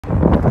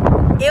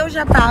Eu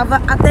já tava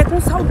até com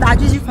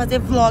saudade de fazer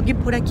vlog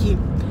por aqui.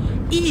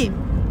 E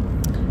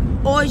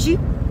hoje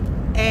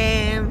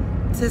é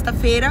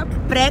sexta-feira,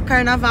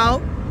 pré-carnaval,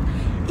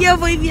 e eu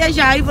vou ir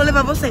viajar e vou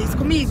levar vocês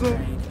comigo.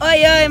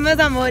 Oi, oi, meus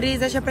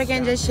amores, acha pra quem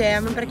é de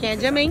chama, pra quem é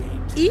de amém.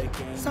 E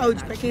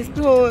saúde pra quem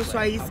espirrou,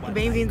 só isso,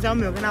 bem-vindos ao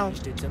meu canal.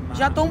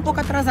 Já tô um pouco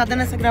atrasada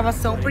nessa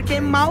gravação,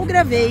 porque mal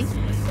gravei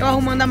eu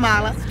arrumando a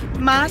mala,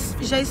 mas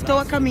já estou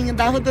a caminho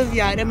da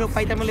rodoviária, meu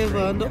pai tá me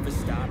levando,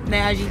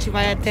 né? A gente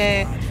vai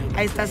até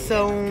a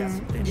estação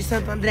de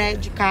Santo André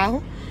de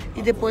carro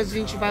e depois a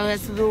gente vai o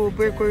resto do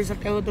percurso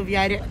até a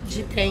rodoviária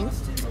de trem,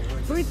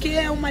 porque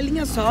é uma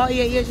linha só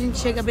e aí a gente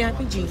chega bem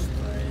rapidinho.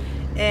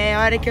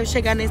 A hora que eu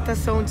chegar na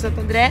estação de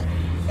Santo André,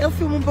 eu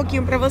filmo um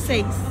pouquinho pra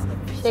vocês.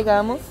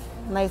 Chegamos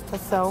na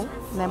estação,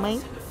 né,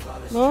 mãe?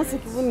 Nossa,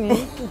 que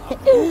bonito.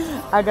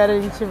 Agora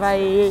a gente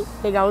vai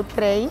pegar o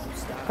trem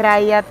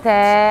pra ir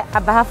até a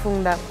Barra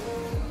Funda,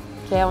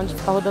 que é onde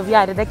fica a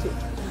rodoviária daqui.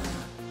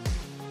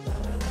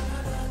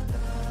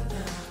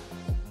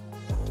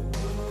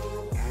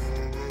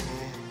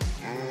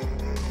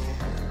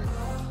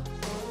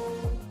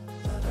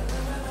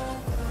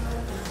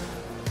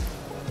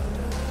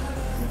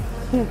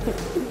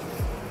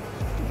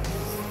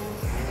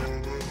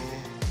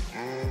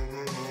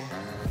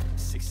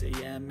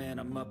 And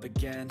I'm up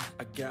again.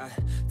 I got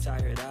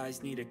tired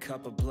eyes, need a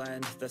cup of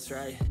blend. That's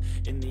right,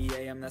 in the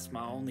AM, that's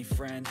my only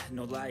friend.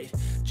 No light,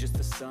 just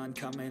the sun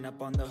coming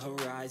up on the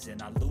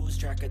horizon. I lose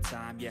track of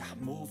time, yeah, I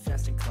move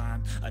fast and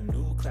climb a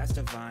new class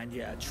divine,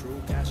 yeah,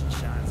 true passion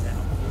shines. And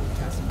I'm moving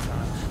past some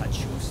time, I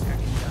choose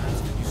stacking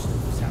dimes. You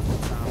snooze half the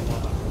time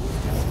while I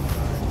move past some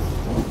time.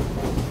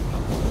 I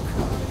work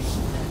hard each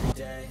and every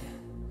day,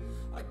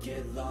 I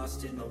get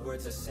lost in the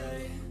words I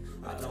say.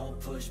 I don't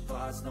push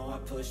pause, no, I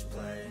push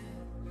play.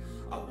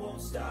 I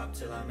won't stop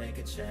till I make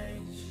a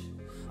change.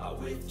 I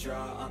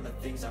withdraw on the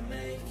things I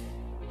make.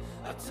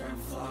 I turn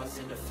flaws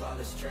into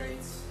flawless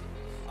traits.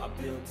 I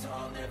build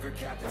tall, never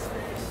cap in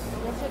space.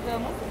 Já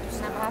chegamos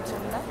na Barra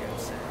Funda.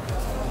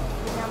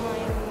 Minha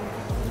mãe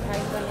vai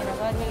no banheiro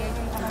agora e aí a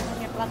gente tá na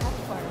minha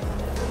plataforma.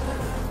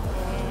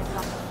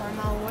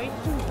 Plataforma 8,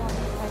 então a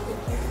gente vai ter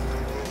que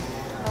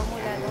dar uma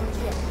olhada onde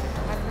é.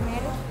 Mas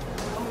primeiro,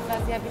 vamos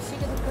fazer a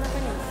bexiga do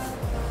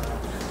canavanês.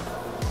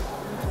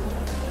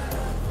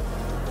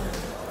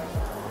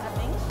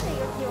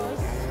 Aqui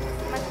hoje,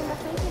 mas tem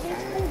bastante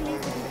gente com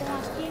glitter, então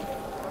acho que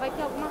vai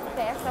ter alguma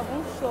festa,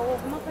 algum show,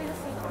 alguma coisa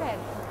assim de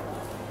perto.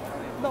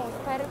 Bom,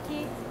 espero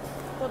que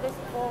todo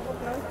esse povo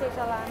não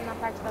esteja lá na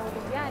parte da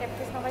rodoviária,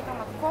 porque senão vai ter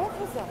uma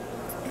confusão.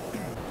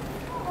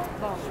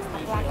 Bom, a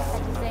placa está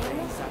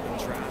dizendo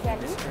que é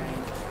ali,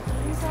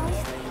 então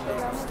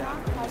chegamos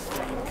na parte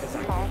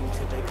principal.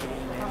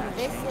 Vamos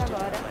descer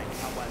agora e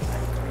vamos embora.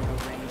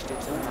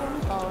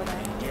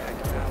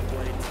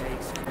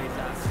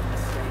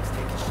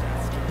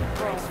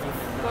 Bom,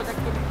 todo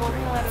aquele povo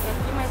não era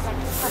daqui, mas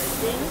aqui está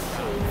bem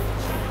cheio.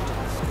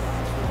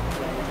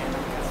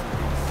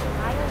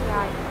 Ai, ai,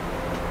 ai.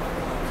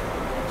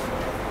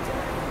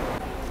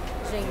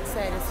 Gente,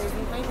 sério, vocês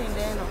não estão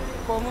entendendo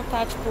como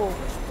tá, tipo,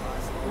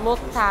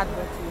 lotado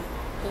aqui.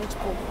 Tem,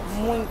 tipo,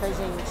 muita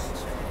gente.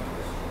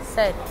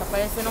 Sério, tá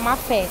parecendo uma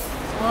festa.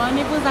 O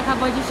ônibus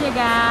acabou de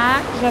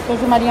chegar. Já tô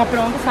de marinha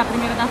pronta, sou a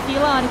primeira da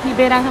fila. A hora que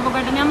liberar, eu vou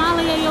guardar minha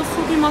mala e aí eu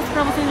subo e mostro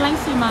pra vocês lá em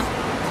cima.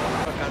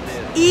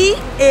 E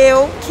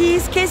eu que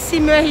esqueci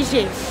meu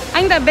RG.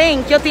 Ainda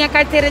bem que eu tenho a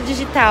carteira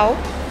digital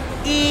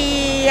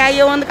e aí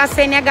eu ando com a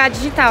CNH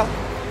digital.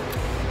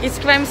 Isso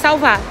que vai me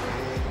salvar.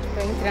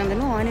 Tô entrando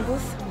no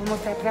ônibus, vou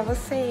mostrar pra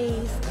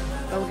vocês.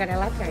 O lugar é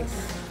lá atrás.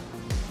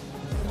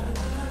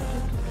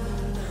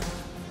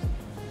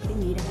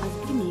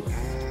 As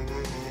primeiras.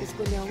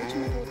 Escolhi a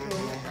última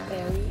poltrona,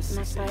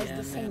 na paz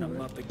do Senhor.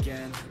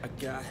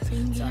 Sem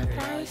ninguém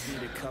atrás,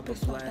 o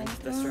pessoal tá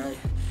entrando.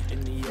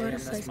 Agora é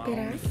só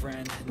esperar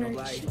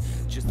parte.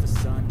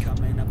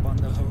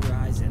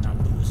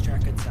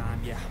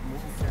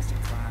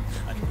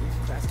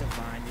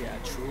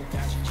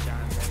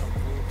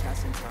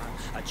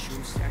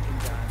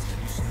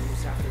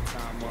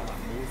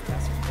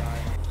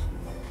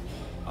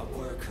 I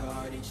work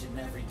hard each and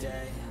every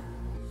day.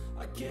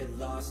 I get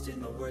lost in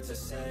the words I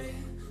say.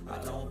 I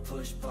don't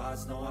push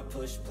pause, no, I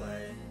push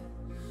play.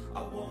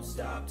 I won't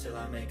stop till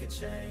I make a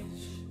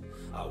change.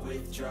 I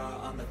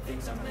withdraw on the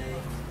things I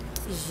make.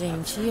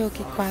 Gente, eu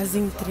que quase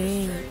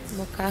entrei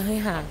no carro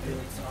errado.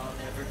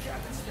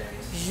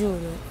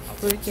 Juro,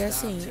 porque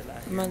assim,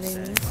 mandei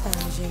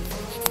mensagem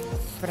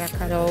pra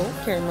Carol,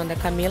 que é a irmã da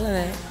Camila,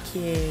 né?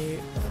 Que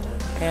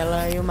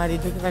ela e o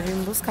marido que vai vir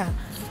me buscar.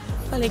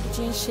 Falei que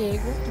tinha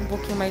chego um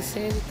pouquinho mais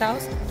cedo e tal.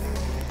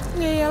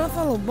 E aí ela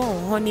falou, bom,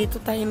 o Ronito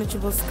tá indo te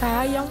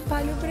buscar e é um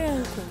palio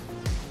branco.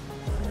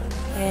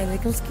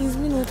 Daqui uns 15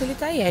 minutos ele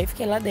tá aí. Aí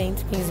fiquei lá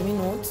dentro, 15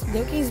 minutos.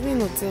 Deu 15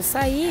 minutos, eu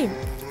saí,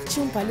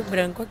 tinha um palio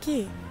branco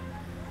aqui.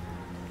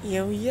 E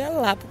eu ia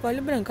lá pro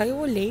palio branco. Aí eu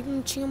olhei e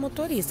não tinha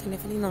motorista, né?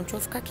 Falei, não, deixa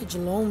eu ficar aqui de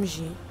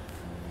longe.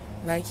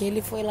 Vai que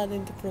ele foi lá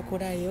dentro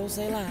procurar eu,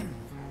 sei lá.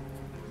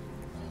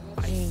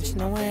 Gente,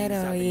 não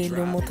era ele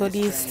o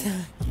motorista.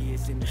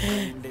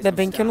 Ainda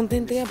bem que eu não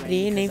tentei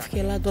abrir, nem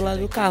fiquei lá do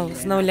lado do carro,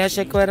 senão ele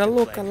achou que eu era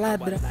louca,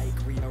 ladra.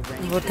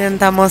 Vou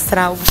tentar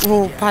mostrar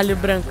o palho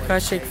branco que eu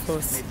achei que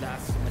fosse.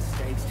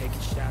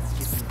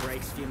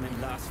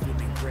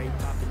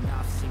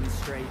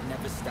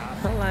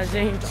 Olha lá,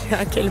 gente,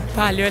 aquele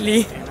palho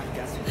ali.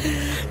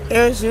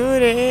 Eu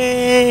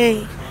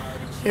jurei.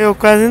 Eu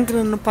quase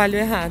entrando no palho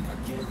errado.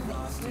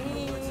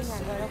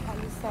 Agora o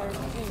palho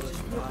certo, gente.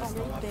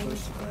 E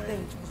o palho é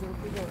idêntico, juro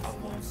por Deus.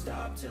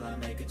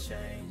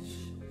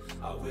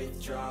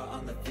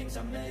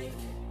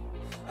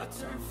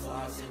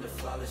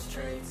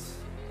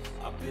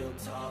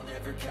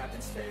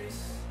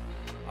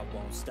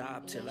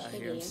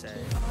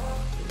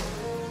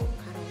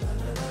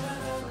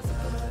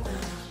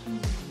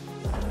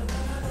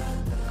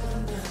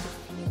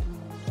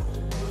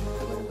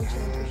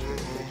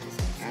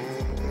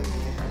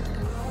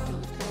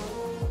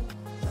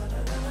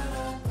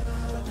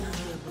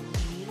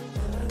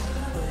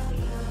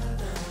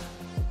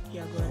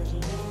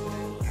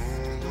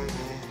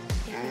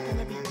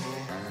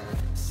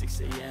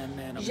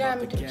 Já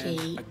me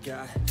troquei.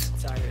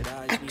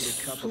 Ai, que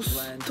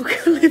susto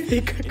que eu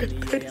levei com a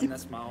Catarina.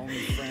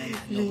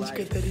 Gente,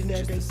 Catarina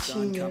é a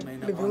gatinha.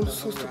 Levei um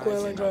susto com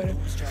ela agora.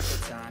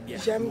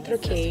 Já me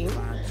troquei.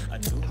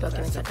 Tô aqui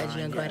na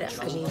sacadinha agora.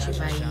 A gente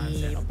vai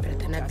pra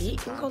Tanabi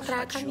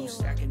encontrar a Camila.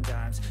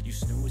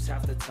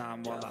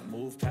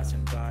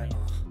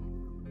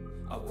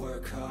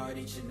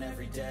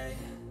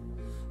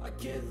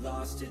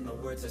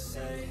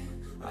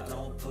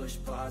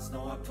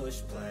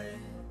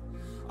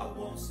 I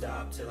won't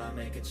stop till I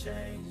make a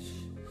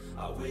change.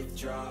 I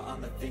withdraw on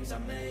the things I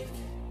make.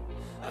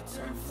 I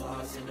turn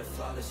flaws into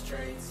flawless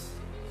traits.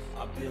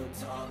 I build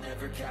tall,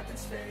 never capped in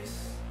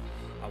space.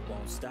 I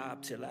won't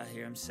stop till I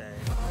hear him say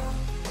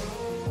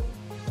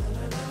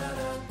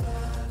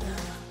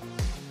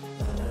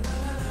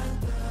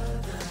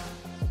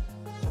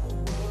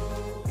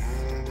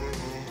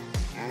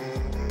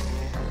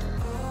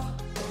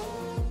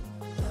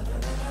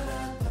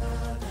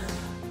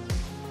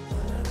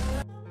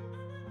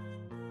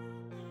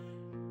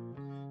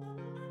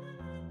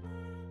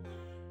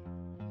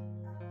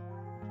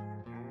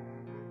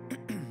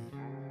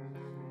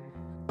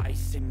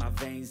ice in my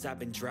veins, I've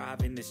been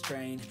driving this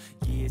train.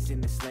 Years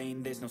in this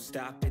lane, there's no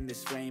stopping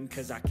this flame.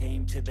 Cause I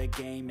came to the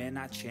game and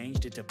I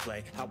changed it to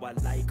play how I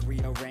like,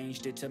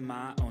 rearranged it to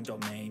my own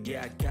domain.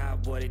 Yeah, I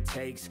got what it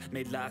takes,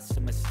 made lots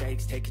of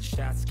mistakes. Taking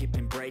shots,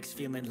 skipping breaks,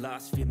 feeling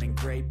lost, feeling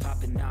great.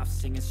 Popping off,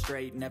 singing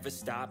straight, never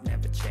stopped,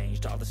 never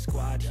changed. All the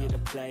squad here to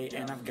play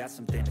and I've got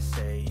something to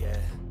say, yeah.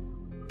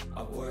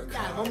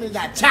 Tá, vamos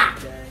dar tchau.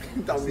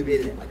 Então,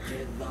 bebedeiras.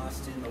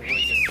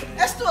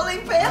 É sua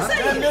limpeza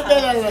aí. Meu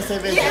Deus, essa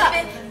cerveja.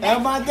 É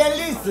uma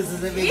delícia essa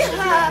cerveja.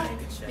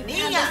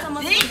 Minha,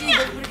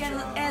 porque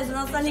é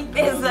nossa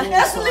limpeza.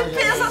 É sua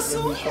limpeza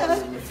sua.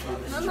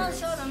 Não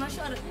chora, não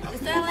chora.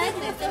 Estou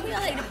alegre, estou muito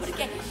alegre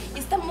porque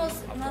estamos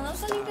na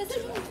nossa limpeza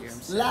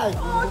juntos. Live,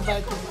 não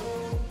vai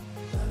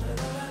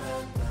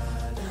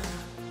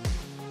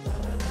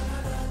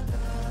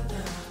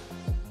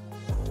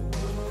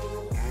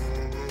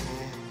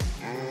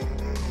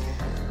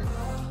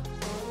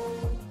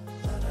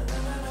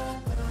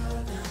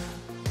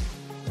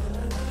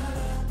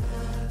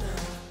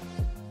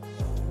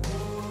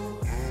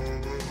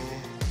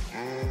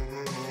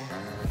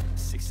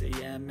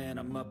and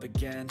I'm up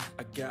again.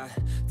 I got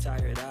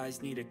tired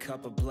eyes, need a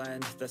cup of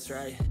blend. That's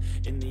right,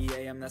 in the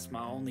AM, that's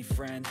my only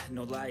friend.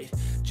 No light,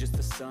 just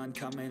the sun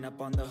coming up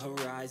on the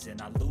horizon.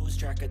 I lose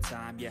track of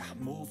time, yeah,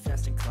 I move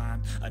fast and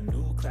climb a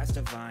new class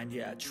divine,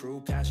 yeah,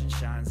 true passion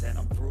shines. And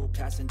I'm through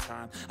passing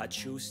time, I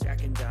choose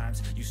stacking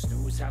dimes. You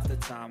snooze half the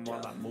time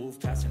while I move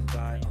passing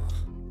by.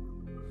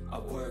 I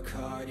work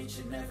hard each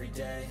and every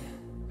day.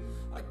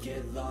 I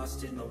get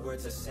lost in the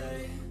words I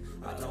say.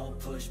 I don't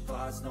push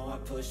pause, no, I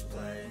push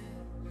play.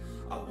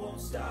 I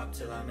won't stop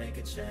till I make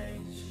a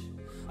change.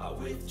 I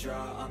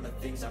withdraw on the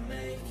things I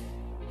make.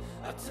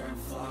 I turn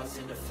flaws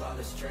into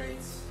flawless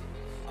traits.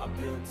 I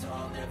build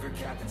tall, never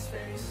capped in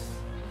space.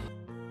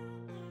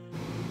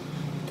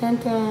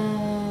 Tantã.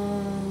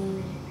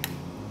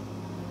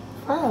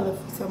 Fala,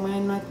 sua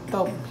mãe não é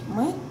top.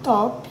 Mãe é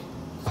top.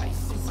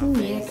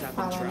 Cozinheira que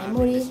fala, né,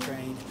 Muri?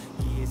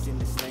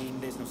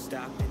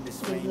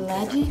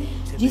 Lá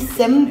de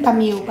Sampa,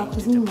 meu, pra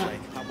cozinhar.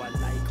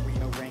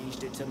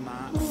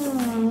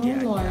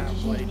 Lorde,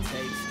 gente.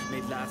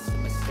 Tá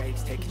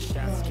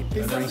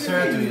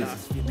certo isso.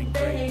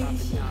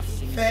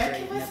 Fé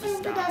que vai ser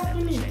um pedaço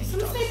bonito. Se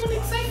não sair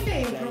bonito, sai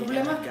feio. O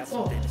problema é...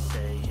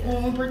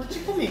 o importante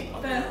é comer.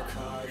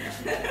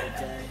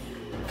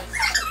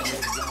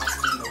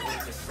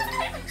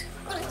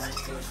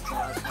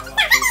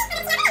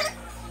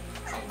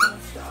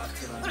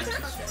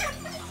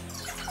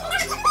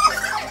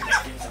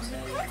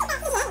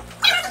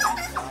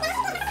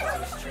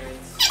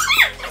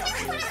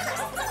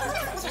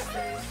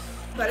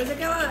 Parece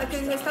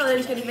aqueles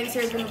restaurantes que eles vêm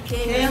servindo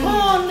queijo.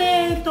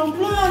 Errone,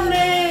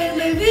 tomplone,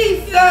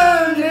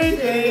 levissone,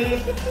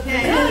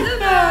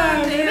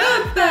 lerota,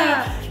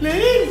 lerota,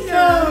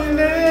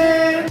 levissone.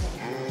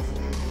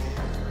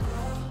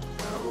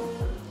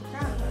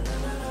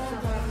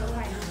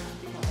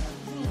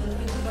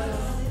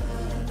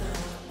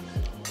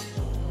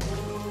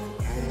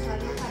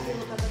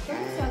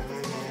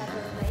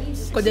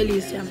 Ficou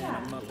delícia.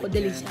 Ficou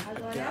delícia.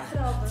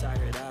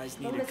 Tired eyes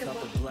need a cup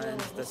of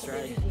blend. That's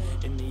right.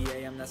 In the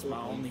AM, that's my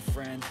only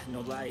friend. No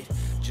light,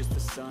 just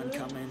the sun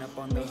coming up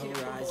on the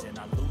horizon.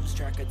 I lose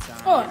track of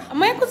time. Ó, a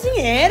mãe é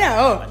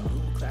cozinheira, ó.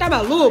 Tá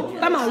maluco?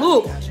 Tá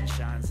maluco? Passion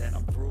shines and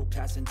I'm through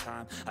passing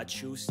time. I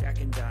choose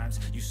stacking dimes.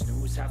 You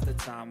snooze half the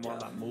time while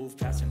I move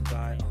passing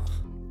by.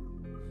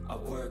 I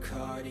work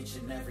hard each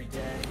and every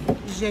day.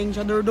 Gente,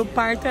 a dor do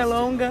parto é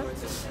longa,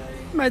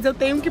 mas eu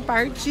tenho que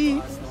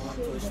partir.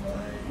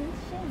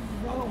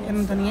 Eu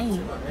não tô nem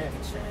aí.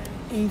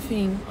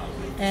 Enfim,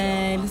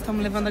 eles estão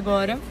me levando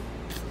agora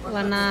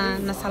lá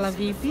na sala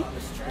VIP,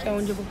 que é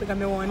onde eu vou pegar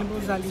meu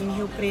ônibus ali em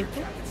Rio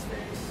Preto.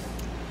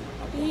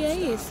 E é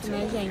isso,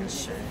 né,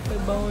 gente? Foi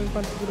bom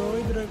enquanto durou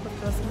e durou enquanto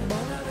estava sendo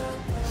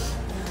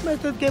bom. Mas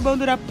tudo que é bom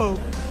dura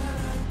pouco.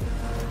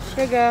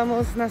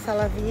 Chegamos na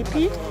sala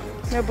VIP,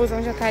 meu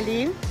busão já tá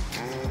ali.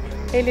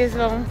 Eles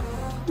vão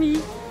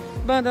me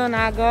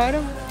abandonar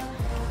agora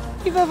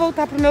e vou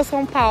voltar pro meu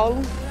São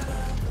Paulo.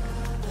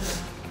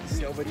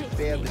 Selva de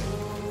pedra.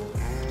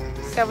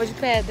 Selva de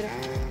pedra.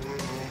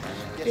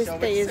 Que é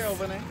selva de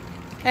selva, né?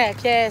 É,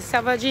 que é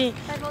selva de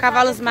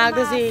cavalos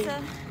magros e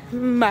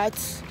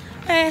matos.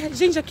 É,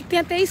 gente, aqui tem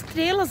até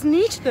estrelas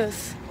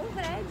nítidas.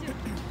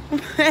 Um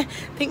prédio.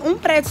 Tem um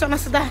prédio só na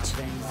cidade.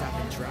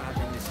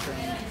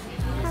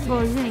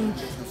 Acabou,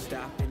 gente.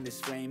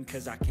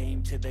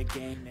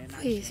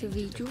 Foi esse o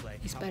vídeo.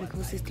 Espero que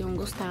vocês tenham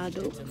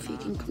gostado.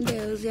 Fiquem com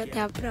Deus e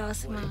até a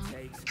próxima.